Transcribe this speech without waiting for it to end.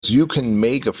You can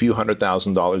make a few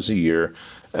 $100,000 a year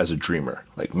as a dreamer.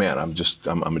 Like, man, I'm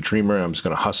a dreamer. I'm just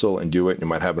going to hustle and do it. You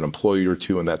might have an employee or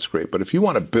two, and that's great. But if you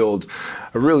want to build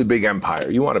a really big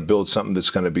empire, you want to build something that's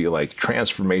going to be like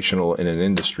transformational in an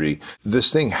industry,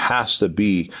 this thing has to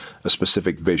be a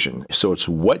specific vision. So it's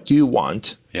what do you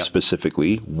want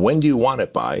specifically, when do you want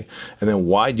it by, and then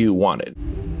why do you want it?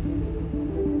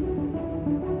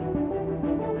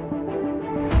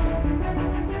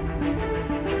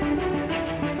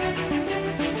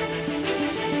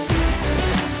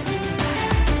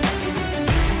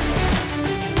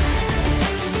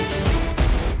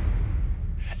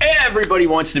 Everybody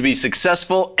wants to be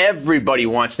successful. Everybody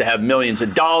wants to have millions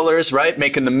of dollars, right?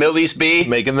 Making the millies be.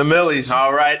 Making the millies.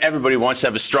 All right. Everybody wants to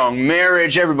have a strong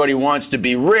marriage. Everybody wants to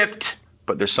be ripped.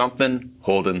 But there's something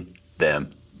holding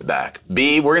them back.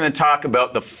 B, we're going to talk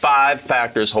about the 5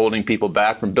 factors holding people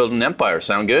back from building an empire.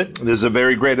 Sound good? This is a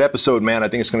very great episode, man. I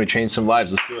think it's going to change some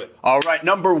lives. Let's do it. All right.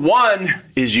 Number 1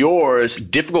 is yours.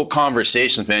 Difficult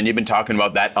conversations, man. You've been talking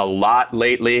about that a lot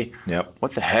lately. Yep.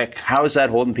 What the heck? How is that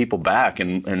holding people back?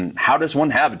 And how does one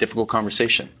have a difficult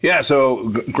conversation? Yeah, so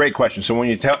great question. So when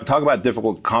you talk about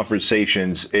difficult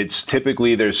conversations, it's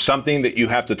typically there's something that you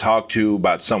have to talk to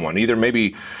about someone. Either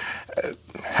maybe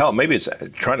maybe it's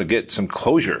trying to get some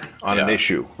closure on an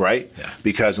issue, right? Yeah.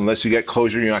 Because unless you get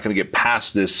closure, you're not going to get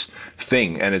past this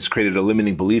thing, and it's created a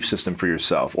limiting belief system for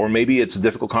yourself. Or maybe it's a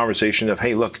difficult conversation of,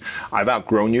 hey, look, I've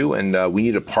outgrown you, and we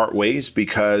need to part ways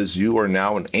because you are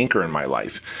now an anchor in my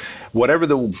life. Whatever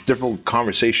the difficult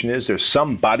conversation is, there's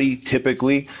somebody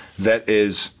typically that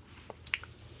is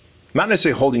not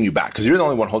necessarily holding you back, because you're the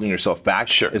only one holding yourself back,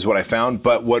 is what I found.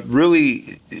 But what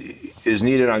really is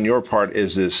needed on your part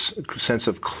is this sense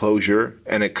of closure,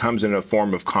 and it comes in a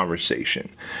form of conversation.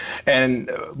 And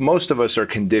most of us are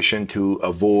conditioned to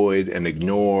avoid and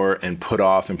ignore and put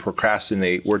off and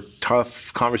procrastinate where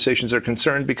tough conversations are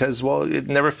concerned because, well, it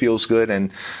never feels good,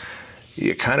 and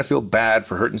you kind of feel bad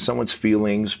for hurting someone's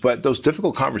feelings, but those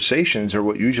difficult conversations are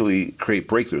what usually create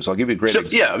breakthroughs. I'll give you a great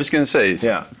example. Yeah, I was going to say,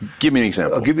 give me an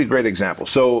example. I'll give you a great example.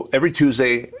 So every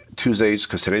Tuesdays,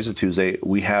 because today's a Tuesday,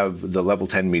 we have the level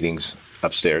 10 meetings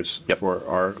upstairs for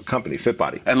our company,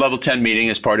 FitBody. And level 10 meeting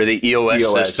is part of the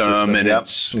EOS system. And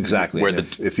it's exactly. Where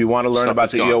if you want to learn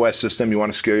about the EOS system, you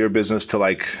want to scale your business to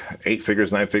like 8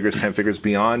 figures, 9 figures, 10 figures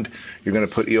beyond, you're going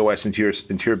to put EOS into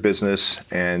your business.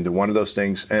 And one of those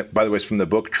things, and by the way, it's from the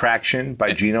book Traction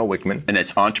by Gino Wickman. And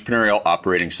it's Entrepreneurial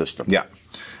Operating System. Yeah.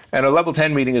 And a level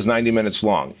 10 meeting is 90 minutes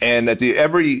long. And at the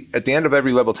end of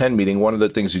every level 10 meeting, one of the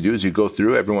things you do is you go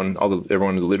through everyone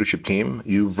in the leadership team,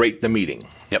 you rate the meeting.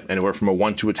 Yep. Anywhere from a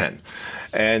 1 to a 10.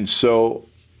 And so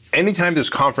anytime there's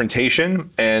confrontation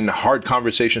and hard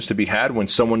conversations to be had when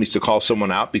someone needs to call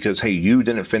someone out because, hey, you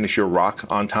didn't finish your rock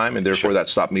on time, and therefore that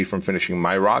stopped me from finishing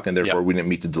my rock, and therefore we didn't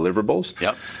meet the deliverables.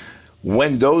 Yep.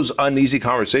 When those uneasy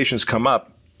conversations come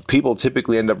up, people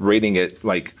typically end up rating it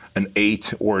like an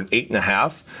 8 or an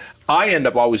 8.5. I end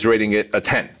up always rating it a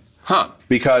 10.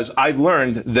 Because I've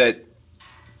learned that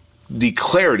the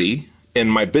clarity in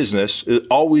my business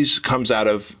always comes out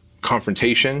of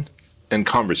confrontation and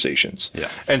conversations. Yeah.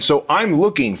 And so I'm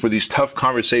looking for these tough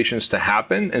conversations to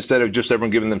happen instead of just everyone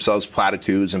giving themselves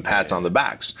platitudes and pats on the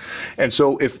backs. And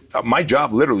so if my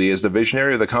job literally as the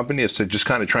visionary of the company is to just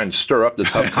kind of try and stir up the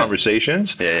tough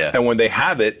conversations. And when they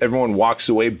have it, everyone walks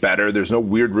away better. There's no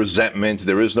weird resentment.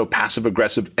 There is no passive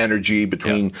aggressive energy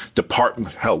between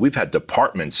departments. Hell, we've had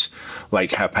departments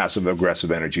like have passive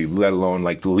aggressive energy, let alone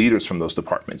like the leaders from those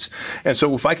departments. And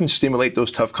so if I can stimulate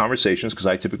those tough conversations, because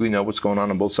I typically know what's going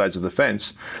on both sides of the fence,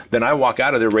 then I walk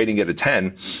out of there rating it a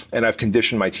 10, and I've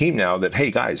conditioned my team now that,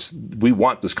 hey guys, we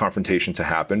want this confrontation to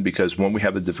happen because when we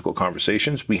have the difficult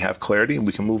conversations, we have clarity and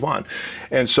we can move on.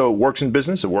 And so it works in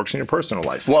business, it works in your personal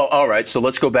life. Well, all right, so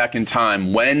let's go back in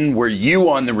time. When were you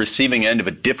on the receiving end of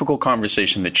a difficult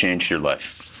conversation that changed your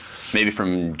life? Maybe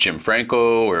from Jim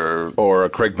Franco or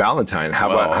Craig Valentine.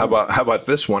 How about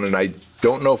this one? And I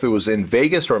don't know if it was in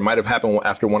Vegas or it might have happened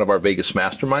after one of our Vegas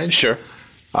masterminds. Sure.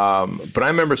 But I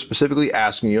remember specifically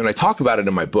asking you, and I talk about it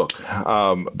in my book,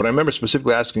 but I remember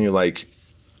specifically asking you, like,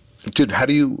 dude, how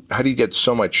do you get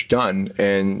so much done?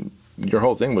 And your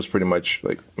whole thing was pretty much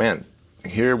like, man,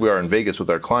 here we are in Vegas with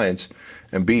our clients,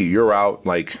 and B, you're out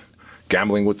like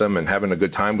gambling with them and having a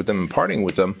good time with them and partying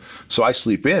with them. So I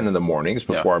sleep in the mornings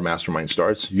before our mastermind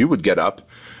starts. You would get up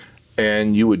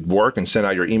and you would work and send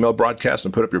out your email broadcast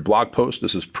and put up your blog post.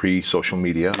 This is pre-social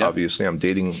media, obviously. I'm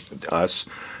dating us.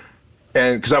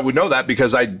 And because I would know that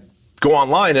because I'd go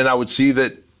online and I would see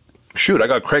that, shoot, I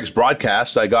got Craig's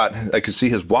broadcast. I could see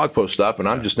his blog post up, and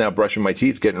I'm just now brushing my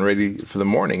teeth, getting ready for the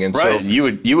morning. And so you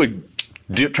would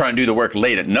try and do the work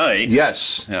late at night.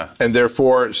 Yes. Yeah. And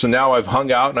therefore, so now I've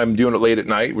hung out and I'm doing it late at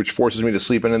night, which forces me to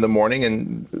sleep in the morning.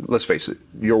 And let's face it,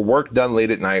 your work done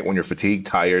late at night when you're fatigued,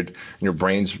 tired, and your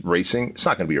brain's racing, it's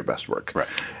not going to be your best work. Right.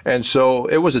 And so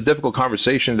it was a difficult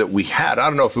conversation that we had. I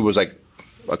don't know if it was like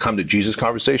a come to Jesus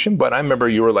conversation, but I remember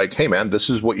you were like, hey man, this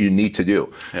is what you need to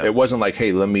do. Yeah. It wasn't like,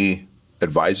 hey, let me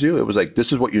advise you. It was like,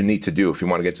 this is what you need to do if you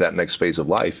want to get to that next phase of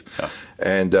life. Yeah.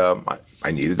 And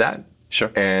I needed that. Sure.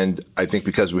 And I think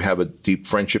because we have a deep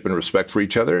friendship and respect for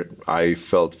each other, I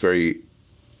felt very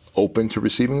open to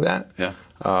receiving that. Yeah.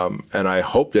 And I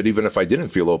hope that even if I didn't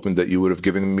feel open, that you would have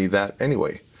given me that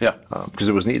anyway. Yeah. Because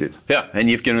it was needed. Yeah, and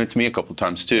you've given it to me a couple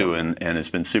times too, and it's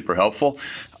been super helpful.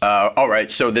 All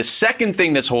right, so the second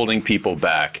thing that's holding people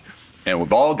back, and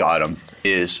we've all got them,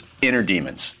 is inner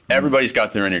demons. Everybody's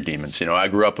got their inner demons. You know, I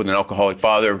grew up with an alcoholic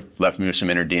father, left me with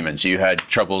some inner demons. You had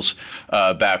troubles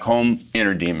back home,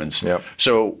 inner demons. Yep.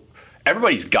 So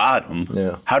everybody's got them.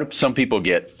 Yeah. How do some people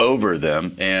get over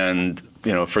them? And,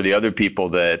 you know, for the other people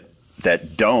that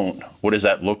don't, what does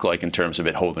that look like in terms of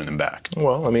it holding them back?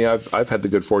 Well, I mean, I've had the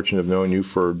good fortune of knowing you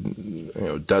for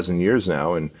a dozen years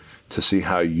now, and to see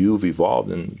how you've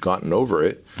evolved and gotten over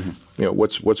it. You know,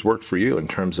 what's worked for you in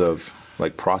terms of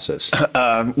like process?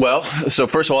 Well, so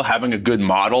first of all, having a good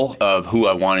model of who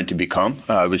I wanted to become.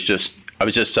 I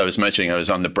was mentioning I was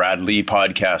on the Brad Lee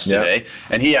podcast today,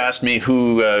 and he asked me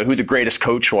who the greatest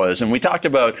coach was, and we talked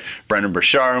about Brendan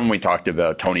Burchard, we talked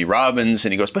about Tony Robbins,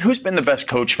 and he goes, but who's been the best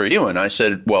coach for you? And I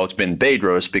said, well, it's been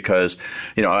Bedros, because,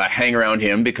 you know, I hang around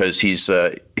him because he's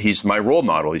my role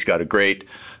model. He's got a great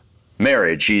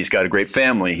marriage, he's got a great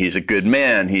family, he's a good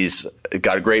man, he's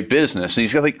got a great business, and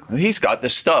he's got the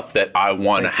stuff that I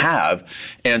want to have.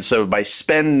 And so by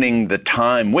spending the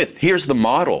time here's the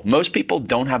model. Most people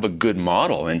don't have a good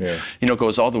model, and you know, it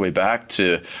goes all the way back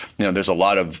to, you know, there's a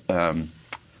lot of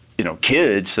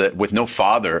kids that with no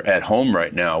father at home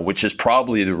right now, which is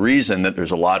probably the reason that there's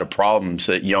a lot of problems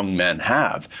that young men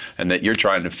have, and that you're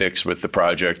trying to fix with the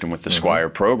project and with the Squire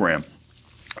program.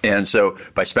 And so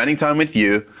by spending time with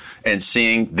you and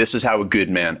seeing this is how a good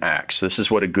man acts, this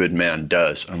is what a good man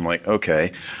does, I'm like,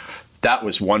 okay, that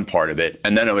was one part of it.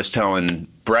 And then I was telling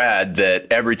Brad that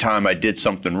every time I did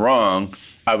something wrong,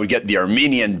 I would get the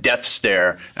Armenian death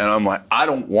stare. And I'm like, I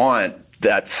don't want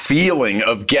that feeling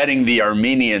of getting the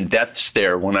Armenian death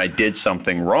stare when I did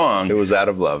something wrong. It was out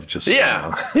of love, just you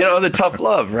know, the tough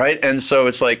love, right? And so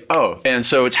it's like, and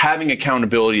so it's having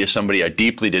accountability to somebody I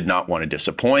deeply did not want to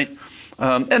disappoint.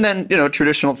 And then, you know,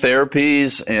 traditional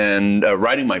therapies and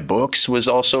writing my books was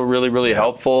also really, really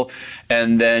helpful.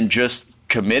 And then just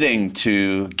committing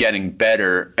to getting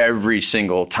better every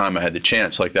single time I had the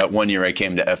chance. Like that one year I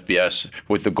came to FBS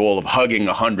with the goal of hugging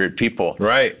 100 people.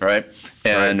 Right.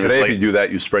 And today, if you do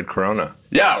that, you spread corona.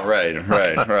 Yeah, right.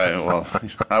 Well,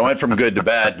 I went from good to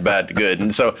bad to good.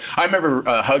 And so I remember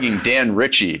hugging Dan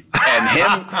Ritchie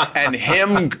and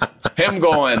him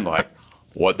going like,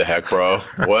 what the heck, bro?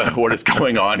 What is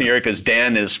going on here? Because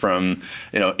Dan is from,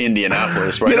 you know,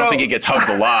 Indianapolis, where I don't think he gets hugged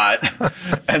a lot.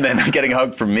 And then getting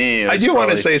hugged from me. I do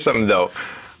want to say something, though.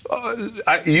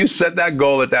 You set that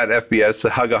goal at that FBS to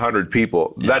hug 100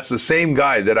 people. Yeah. That's the same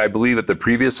guy that I believe at the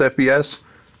previous FBS,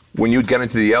 when you'd get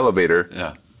into the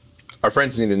elevator, our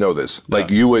friends need to know this. Like,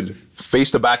 you would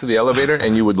face the back of the elevator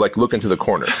and you would, like, look into the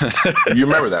corner. You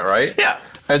remember that, right? Yeah.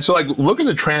 And so, like, look at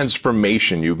the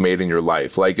transformation you've made in your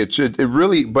life. Like, it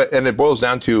really, and it boils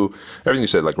down to everything you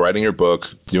said, like writing your book,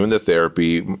 doing the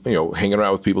therapy, you know, hanging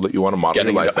around with people that you want to model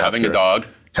your life after.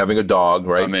 Having a dog,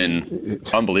 right? I mean,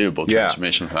 unbelievable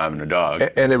transformation from having a dog.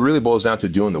 And it really boils down to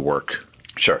doing the work.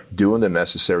 Sure. Doing the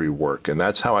necessary work. And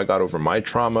that's how I got over my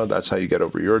trauma. That's how you get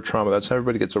over your trauma. That's how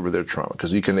everybody gets over their trauma.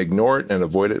 Because you can ignore it and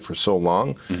avoid it for so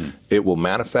long, it will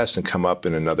manifest and come up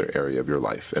in another area of your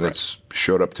life. And it's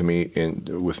showed up to me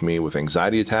with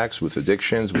anxiety attacks, with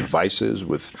addictions, with vices,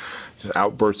 with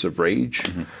outbursts of rage.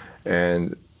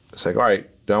 And it's like, all right,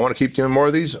 do I want to keep doing more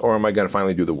of these, or am I going to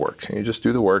finally do the work? And you just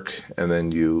do the work, and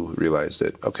then you realize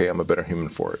that, okay, I'm a better human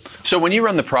for it. So when you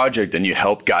run the project and you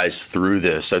help guys through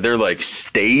this, are there like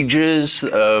stages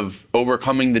of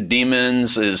overcoming the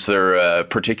demons? Is there a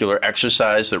particular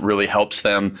exercise that really helps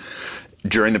them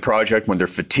during the project when they're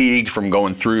fatigued from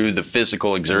going through the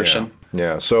physical exertion?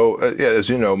 Yeah. So, as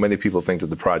you know, many people think that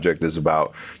the project is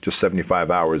about just 75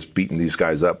 hours beating these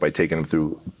guys up by taking them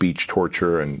through beach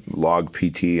torture and log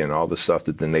PT and all the stuff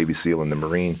that the Navy SEAL and the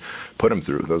Marine put them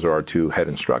through. Those are our two head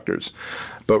instructors.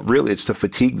 But really, it's to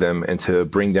fatigue them and to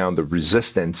bring down the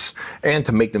resistance and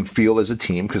to make them feel as a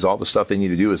team, because all the stuff they need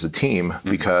to do as a team,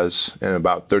 because in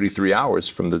about 33 hours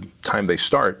from the time they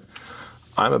start,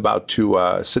 I'm about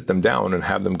to sit them down and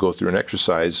have them go through an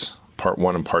exercise part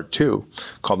 1 and part 2,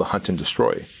 called The Hunt and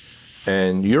Destroy.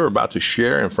 And you're about to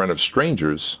share in front of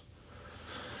strangers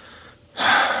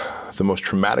the most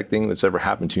traumatic thing that's ever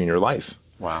happened to you in your life.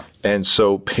 Wow. And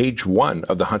so page 1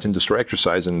 of the Hunt and Destroy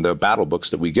exercise in the battle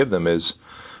books that we give them is,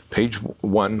 page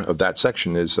 1 of that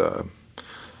section is,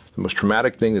 the most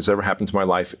traumatic thing that's ever happened to my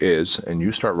life is, and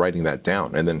you start writing that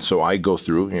down. And then so I go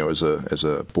through, as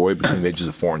a boy between the ages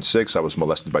of 4 and 6, I was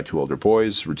molested by 2 older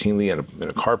boys routinely in a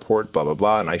carport, blah, blah,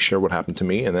 blah. And I share what happened to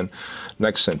me. And then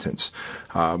next sentence,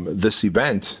 this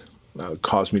event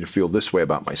caused me to feel this way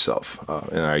about myself.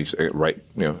 And I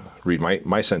read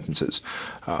my sentences,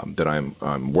 that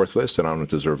I'm worthless, that I don't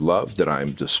deserve love, that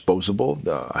I'm disposable,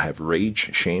 I have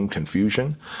rage, shame,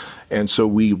 confusion. And so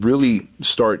we really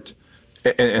start.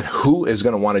 And who is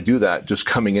going to want to do that just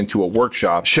coming into a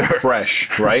workshop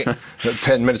fresh, right?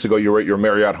 10 minutes ago, you were at your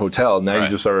Marriott hotel. Now you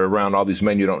just are around all these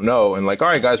men you don't know. And like, all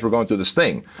right, guys, we're going through this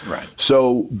thing. Right.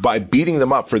 So by beating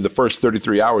them up for the first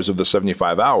 33 hours of the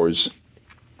 75 hours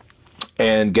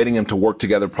and getting them to work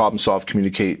together, problem solve,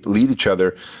 communicate, lead each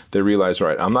other, they realize, all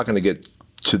right, I'm not going to get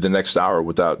to the next hour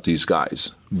without these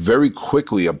guys. Very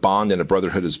quickly, a bond and a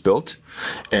brotherhood is built.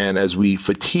 And as we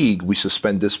fatigue, we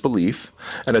suspend disbelief.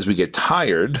 And as we get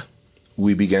tired,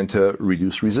 we begin to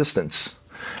reduce resistance.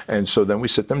 And so then we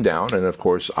sit them down. And of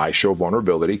course, I show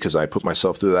vulnerability because I put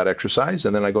myself through that exercise.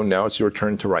 And then I go, now it's your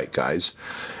turn to write, guys.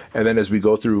 And then as we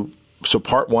go through, so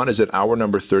part 1 is at hour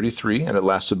number 33, and it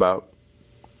lasts about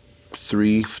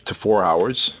 3 to 4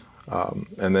 hours.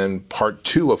 And then part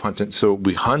 2 of hunting, so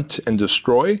we hunt and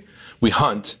destroy. We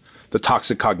hunt the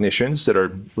toxic cognitions that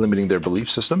are limiting their belief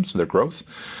systems and their growth.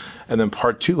 And then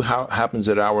part 2 happens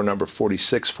at hour number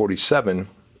 46, 47,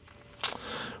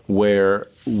 where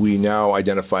we now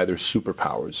identify their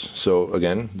superpowers. So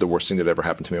again, the worst thing that ever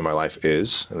happened to me in my life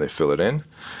is, and they fill it in.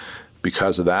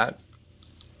 Because of that,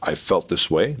 I felt this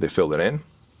way. They fill it in.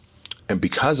 And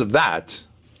because of that,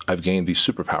 I've gained these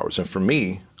superpowers. And for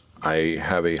me, I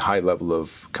have a high level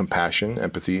of compassion,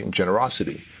 empathy, and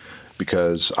generosity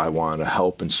because I want to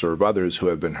help and serve others who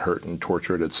have been hurt and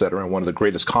tortured, et cetera. And one of the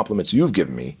greatest compliments you've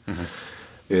given me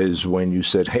is when you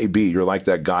said, hey, B, you're like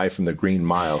that guy from the Green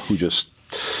Mile who just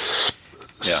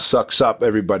sucks up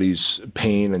everybody's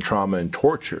pain and trauma and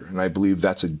torture. And I believe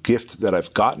that's a gift that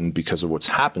I've gotten because of what's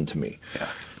happened to me. Yeah.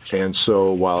 And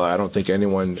so while I don't think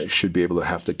anyone should be able to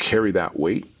have to carry that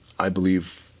weight, I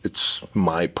believe it's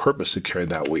my purpose to carry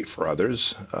that weight for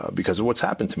others because of what's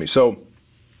happened to me. So,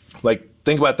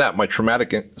 think about that. My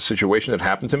traumatic situation that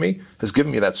happened to me has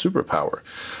given me that superpower.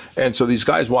 And so these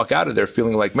guys walk out of there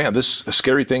feeling like, man, this is a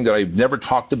scary thing that I've never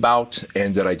talked about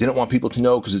and that I didn't want people to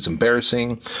know because it's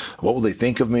embarrassing. What will they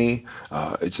think of me?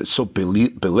 It's so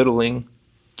belittling.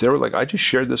 They were like, I just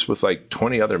shared this with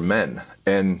 20 other men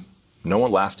and no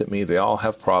one laughed at me. They all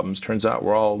have problems. Turns out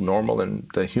we're all normal and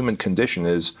the human condition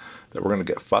is that we're going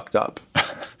to get fucked up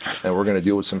and we're going to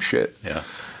deal with some shit. Yeah.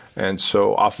 And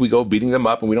so off we go, beating them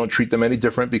up, and we don't treat them any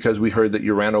different because we heard that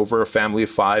you ran over a family of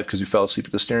 5 because you fell asleep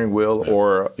at the steering wheel,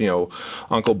 or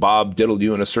Uncle Bob diddled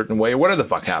you in a certain way, or whatever the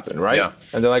fuck happened, right? Yeah.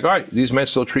 And they're like, all right, these men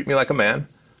still treat me like a man,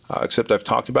 except I've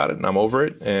talked about it and I'm over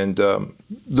it. And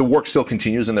the work still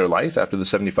continues in their life after the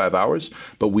 75 hours,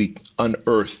 but we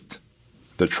unearthed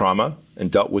the trauma and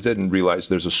dealt with it and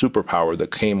realized there's a superpower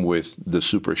that came with the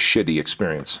super shitty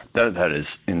experience. That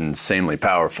is insanely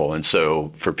powerful. And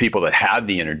so for people that have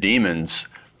the inner demons,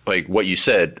 like what you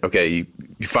said, okay,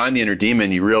 you find the inner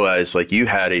demon, you realize you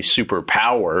had a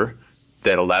superpower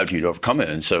that allowed you to overcome it.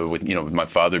 And so with my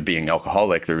father being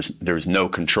alcoholic, there was no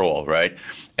control, right?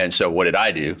 And so what did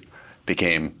I do?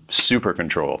 Became super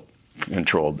controlled.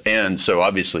 And so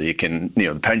obviously it can,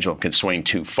 the pendulum can swing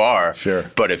too far.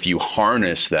 Sure. But if you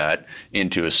harness that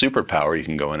into a superpower, you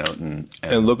can go out and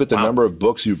look at the number of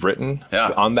books you've written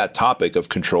on that topic of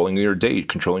controlling your day,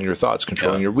 controlling your thoughts,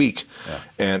 controlling your week. Yeah.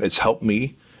 And it's helped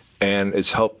me, and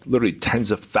it's helped literally tens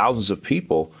of thousands of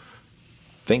people.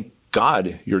 Thank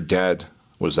God your dad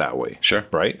was that way. Sure.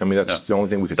 Right? I mean, that's the only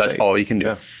thing we could say. That's all you can do.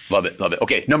 Yeah. Love it.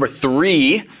 Okay, number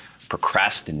 3.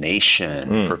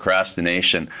 Procrastination.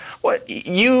 Procrastination. One of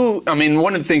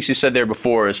the things you said there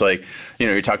before is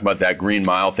you're talking about that Green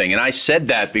Mile thing. And I said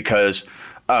that because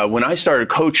when I started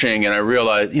coaching and I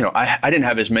realized, I didn't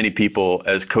have as many people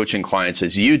as coaching clients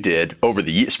as you did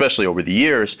especially over the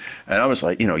years. And I was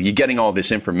like, you're getting all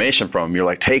this information from them.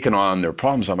 You're taking on their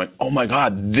problems. I'm like, oh my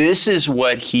God, this is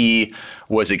what he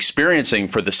was experiencing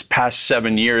for this past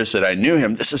 7 years that I knew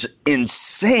him. This is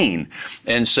insane.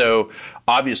 And so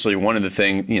obviously one of the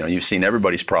things, you've seen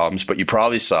everybody's problems, but you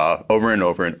probably saw over and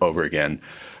over and over again,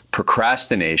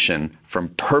 procrastination from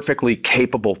perfectly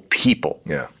capable people.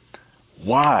 Yeah.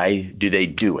 Why do they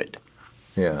do it?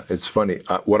 Yeah, it's funny.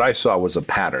 What I saw was a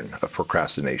pattern of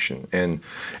procrastination. And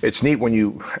it's neat when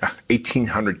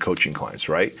 1,800 coaching clients,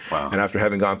 right? Wow. And after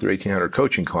having gone through 1,800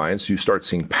 coaching clients, you start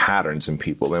seeing patterns in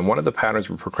people. And one of the patterns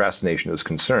where procrastination is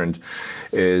concerned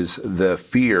is the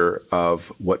fear of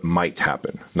what might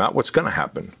happen, not what's going to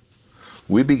happen.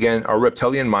 Our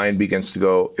reptilian mind begins to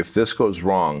go, if this goes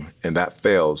wrong and that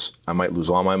fails, I might lose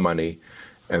all my money.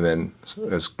 And then,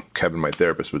 as Kevin, my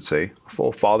therapist, would say,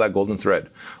 follow that golden thread.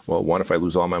 Well, if I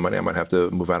lose all my money, I might have to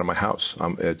move out of my house.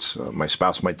 My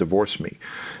spouse might divorce me.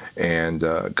 And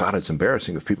God, it's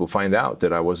embarrassing if people find out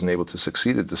that I wasn't able to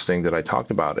succeed at this thing that I talked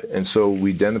about it. And so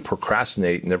we then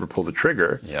procrastinate, never pull the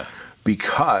trigger. Yeah.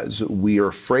 Because we are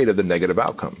afraid of the negative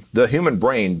outcome. The human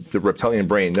brain, the reptilian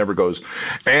brain, never goes,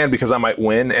 and because I might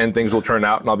win and things will turn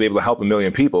out and I'll be able to help a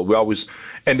million people.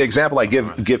 And the example I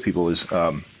give people is,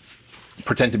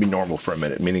 pretend to be normal for a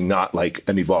minute, meaning not like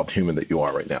an evolved human that you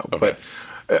are right now. Okay.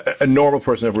 But a normal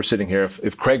person, if we're sitting here,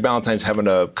 if Craig Ballantyne's having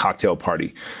a cocktail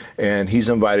party and he's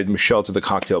invited Michelle to the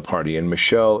cocktail party and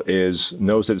Michelle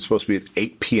knows that it's supposed to be at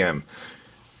 8 p.m.,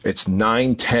 it's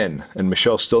 9:10 and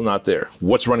Michelle's still not there.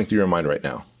 What's running through your mind right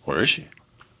now? Where is she?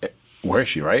 Where is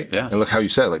she, right? Yeah. And look how you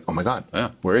said it, like, oh my God, yeah.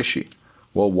 Where is she?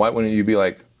 Well, why wouldn't you be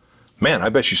like, man, I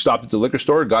bet she stopped at the liquor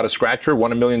store, got a scratcher,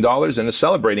 won $1 million, and is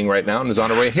celebrating right now and is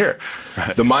on her way here.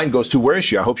 Right. The mind goes to, where is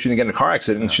she? I hope she didn't get in a car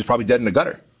accident and she's probably dead in the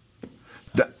gutter.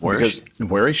 Where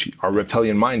is she? Our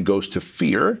reptilian mind goes to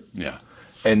fear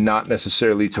and not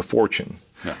necessarily to fortune.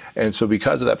 Yeah. And so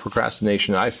because of that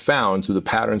procrastination, I found through the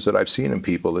patterns that I've seen in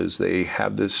people is they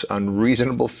have this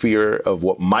unreasonable fear of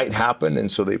what might happen,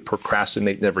 and so they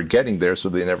procrastinate never getting there so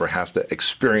they never have to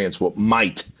experience what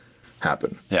might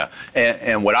happen. Yeah.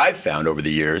 And what I've found over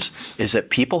the years is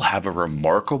that people have a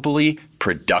remarkably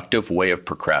productive way of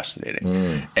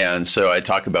procrastinating. And so I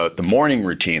talk about the morning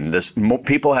routine.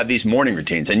 People have these morning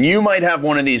routines, and you might have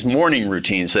one of these morning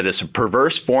routines that is a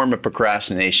perverse form of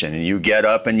procrastination. And you get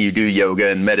up and you do yoga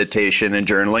and meditation and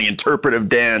journaling, interpretive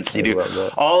dance. You do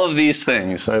all of these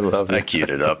things. I love it. I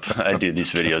queued it up. I do these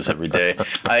videos every day.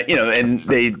 And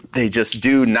they just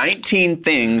do 19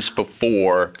 things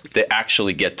before they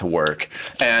actually get to work.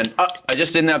 And I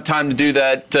just didn't have time to do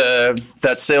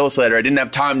that sales letter. I didn't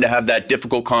have time to have that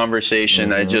difficult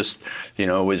conversation. I just,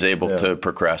 was able to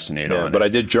procrastinate on it. But I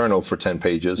did journal for 10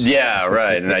 pages. Yeah,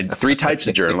 right. And I had 3 types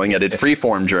of journaling. I did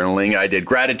free-form journaling, I did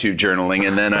gratitude journaling,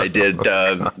 and then I did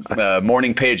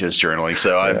morning pages journaling.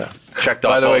 So I checked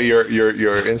off. By the way, your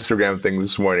Instagram thing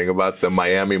this morning about the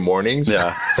Miami mornings.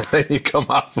 Yeah. And you come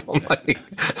off like,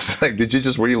 it's like,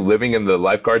 were you living in the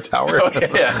lifeguard tower? Oh,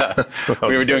 yeah.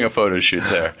 We were doing a photo shoot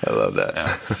there. I love that.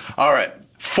 Yeah. All right.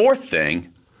 4th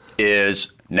thing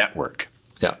is network.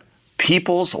 Yeah.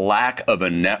 People's lack of a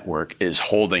network is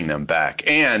holding them back.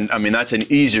 And that's an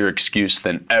easier excuse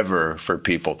than ever for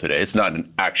people today. It's not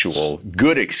an actual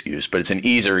good excuse, but it's an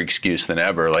easier excuse than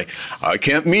ever. Like, I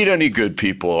can't meet any good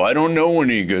people. I don't know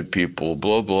any good people,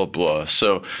 blah, blah, blah.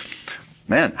 So,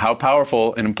 man, how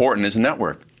powerful and important is a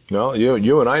network? Well,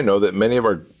 you and I know that many of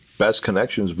our best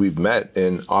connections we've met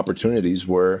in opportunities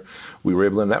where we were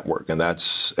able to network, and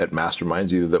that's at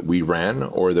masterminds either that we ran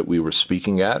or that we were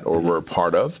speaking at or were a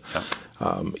part of,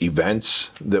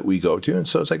 events that we go to. And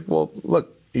so it's like, well,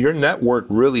 look, your network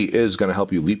really is going to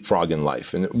help you leapfrog in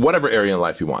life, in whatever area in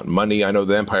life you want. Money, I know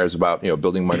the Empire is about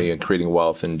building money and creating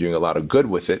wealth and doing a lot of good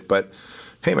with it, but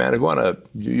hey man, you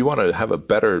want to have a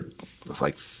better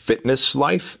fitness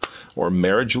life or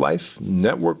marriage life,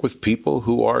 network with people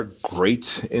who are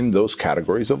great in those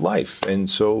categories of life. And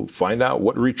so find out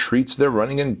what retreats they're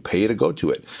running and pay to go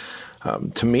to it.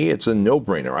 To me, it's a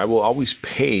no-brainer. I will always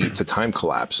pay to time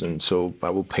collapse. And so I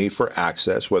will pay for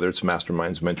access, whether it's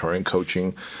masterminds, mentoring,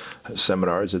 coaching,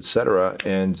 seminars, et cetera.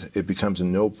 And it becomes a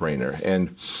no-brainer.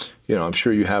 And I'm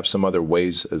sure you have some other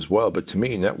ways as well, but to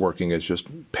me, networking is just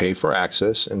pay for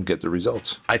access and get the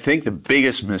results. I think the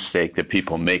biggest mistake that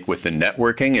people make with the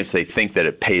networking is they think that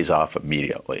it pays off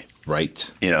immediately. Right.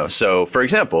 So for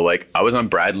example, I was on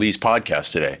Brad Lee's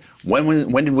podcast today.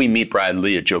 When did we meet Brad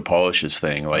Lee at Joe Polish's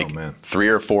thing? 3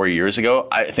 or 4 years ago?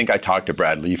 I think I talked to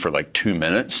Brad Lee for 2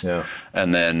 minutes. Yeah.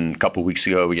 And then a couple of weeks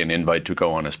ago, we get an invite to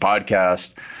go on his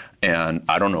podcast. And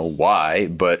I don't know why,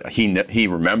 but he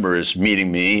remembers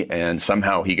meeting me, and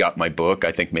somehow he got my book.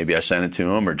 I think maybe I sent it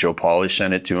to him, or Joe Polish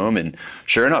sent it to him. And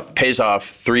sure enough, pays off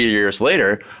 3 years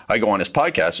later. I go on his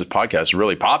podcast. His podcast is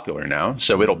really popular now,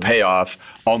 so it'll pay off.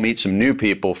 I'll meet some new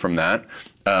people from that.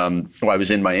 I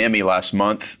was in Miami last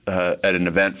month at an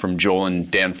event from Joel and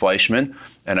Dan Fleischman,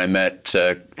 and I met,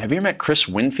 have you ever met Chris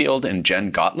Winfield and Jen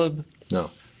Gottlieb?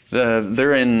 No.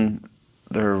 They're in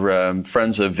They're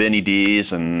friends of Vinny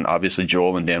D's and obviously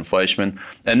Joel and Dan Fleischman.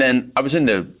 And then I was in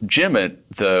the gym at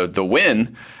the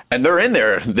Wynn, and they're in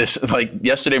there this like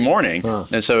yesterday morning.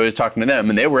 And so I was talking to them,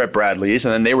 and they were at Bradley's,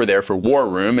 and then they were there for War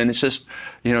Room. And it's just,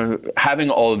 having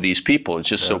all of these people, it's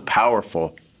just so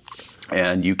powerful.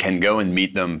 And you can go and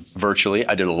meet them virtually.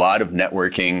 I did a lot of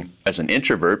networking as an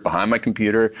introvert behind my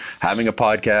computer, having a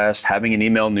podcast, having an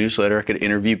email newsletter. I could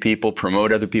interview people,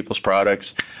 promote other people's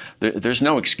products. There's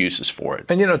no excuses for it.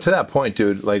 And to that point,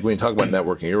 dude, like when you talk about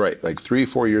networking, you're right. Like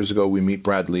 3-4 years ago, we meet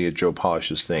Bradley at Joe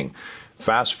Polish's thing.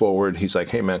 Fast forward, he's like,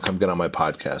 hey man, come get on my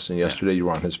podcast. And yesterday you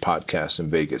were on his podcast in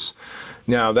Vegas.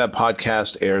 Now that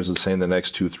podcast airs, let's say in the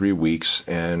next 2-3 weeks,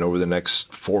 and over the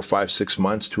next 4, 5, 6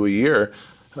 months to a year,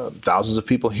 thousands of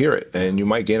people hear it, and you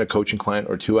might gain a coaching client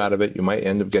or two out of it. You might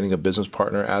end up getting a business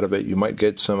partner out of it. You might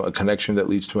get a connection that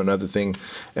leads to another thing.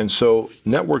 And so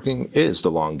networking is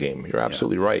the long game. You're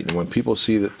absolutely right. And when people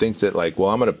think that like, well,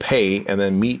 I'm going to pay and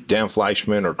then meet Dan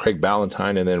Fleischman or Craig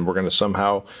Ballantyne, and then we're going to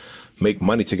somehow make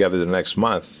money together the next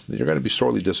month, you're going to be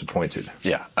sorely disappointed.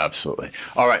 Yeah, absolutely.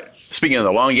 All right. Speaking of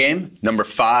the long game, number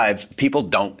 5, people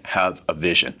don't have a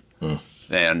vision.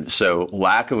 And so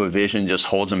lack of a vision just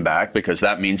holds them back, because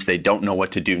that means they don't know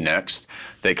what to do next.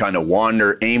 They kind of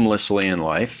wander aimlessly in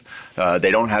life.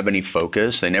 They don't have any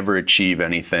focus. They never achieve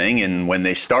anything. And when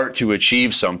they start to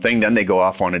achieve something, then they go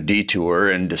off on a detour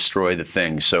and destroy the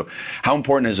thing. So how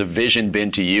important has a vision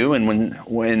been to you? And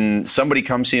when somebody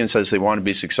comes to you and says they want to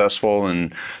be successful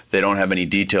and they don't have any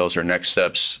details or next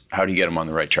steps, how do you get them on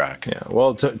the right track? Yeah,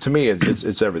 well, to me,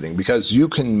 it's everything, because you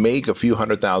can make a few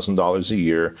 $100,000s a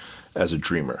year as a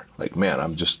dreamer. Like, man,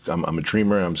 I'm a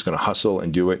dreamer, and I'm just going to hustle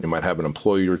and do it. You might have an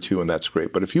employee or two, and that's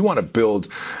great. But if you want to build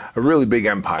a really big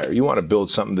empire, you want to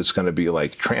build something that's going to be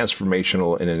like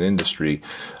transformational in an industry,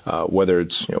 whether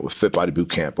it's with Fit Body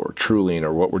Bootcamp or Truline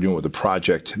or what we're doing with the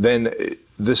project, then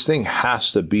this thing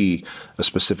has to be a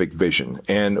specific vision.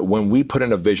 And when we put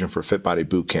in a vision for Fit Body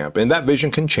Bootcamp, and that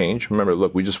vision can change. Remember,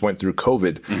 look, we just went through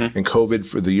COVID, and COVID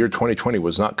for the year 2020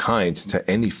 was not kind to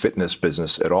any fitness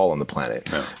business at all on the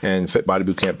planet. No. And Fit Body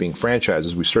Bootcamp being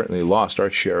franchises, we certainly lost our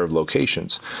share of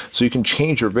locations. So you can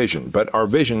change your vision. But our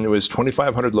vision was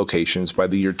 2,500 locations by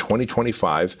the year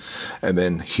 2025. And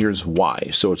then here's why.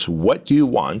 So it's what do you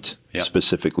want?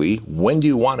 Specifically, when do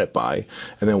you want it by,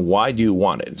 and then why do you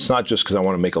want it? It's not just because I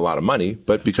want to make a lot of money,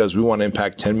 but because we want to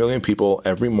impact 10 million people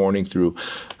every morning through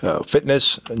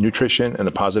fitness, nutrition, and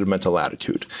a positive mental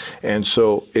attitude. And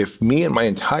so if me and my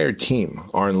entire team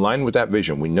are in line with that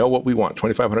vision, we know what we want,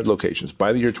 2,500 locations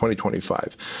by the year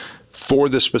 2025, for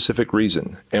this specific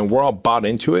reason, and we're all bought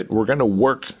into it, we're going to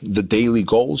work the daily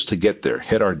goals to get there,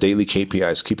 hit our daily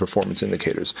KPIs, key performance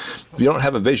indicators. If you don't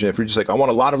have a vision, if you're just like, I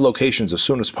want a lot of locations as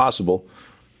soon as possible,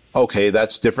 okay,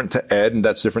 that's different to Ed, and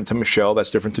that's different to Michelle, that's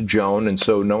different to Joan, and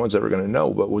so no one's ever going to know.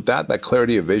 But with that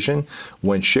clarity of vision,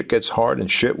 when shit gets hard,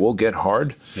 and shit will get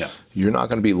hard, you're not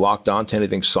going to be locked onto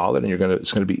anything solid, and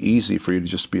it's going to be easy for you to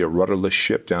just be a rudderless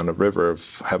ship down a river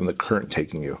of having the current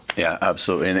taking you. Yeah,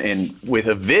 absolutely. And with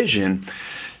a vision,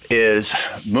 is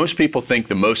most people think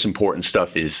the most important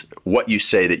stuff is what you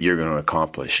say that you're going to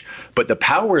accomplish. But the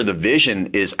power of the vision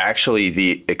is actually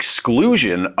the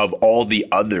exclusion of all the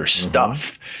other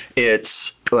stuff.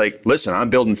 It's like, listen, I'm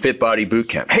building Fit Body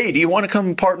Bootcamp. Hey, do you want to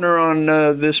come partner on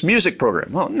this music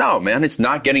program? Well, no, man, it's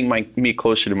not getting me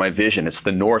closer to my vision. It's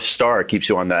the North Star. It keeps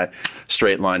you on that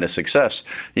straight line to success.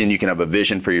 And you can have a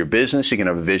vision for your business. You can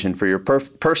have a vision for your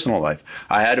personal life.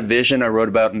 I had a vision I wrote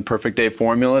about in Perfect Day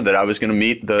Formula that I was going to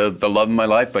meet the love of my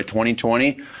life by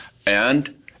 2020.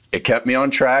 And it kept me on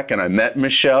track. And I met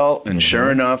Michelle. And sure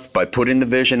enough, by putting the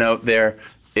vision out there,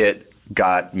 it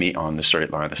got me on the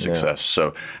straight line of success.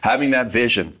 So having that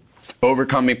vision,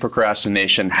 overcoming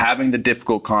procrastination, having the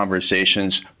difficult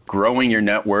conversations, growing your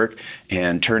network,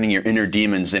 and turning your inner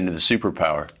demons into the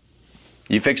superpower.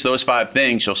 You fix those 5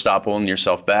 things, you'll stop holding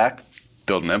yourself back,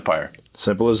 build an empire.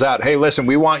 Simple as that. Hey, listen,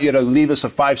 we want you to leave us a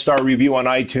 5-star review on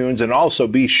iTunes, and also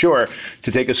be sure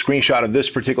to take a screenshot of this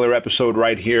particular episode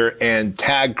right here and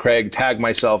tag Craig, tag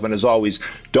myself, and as always,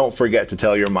 don't forget to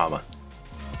tell your mama.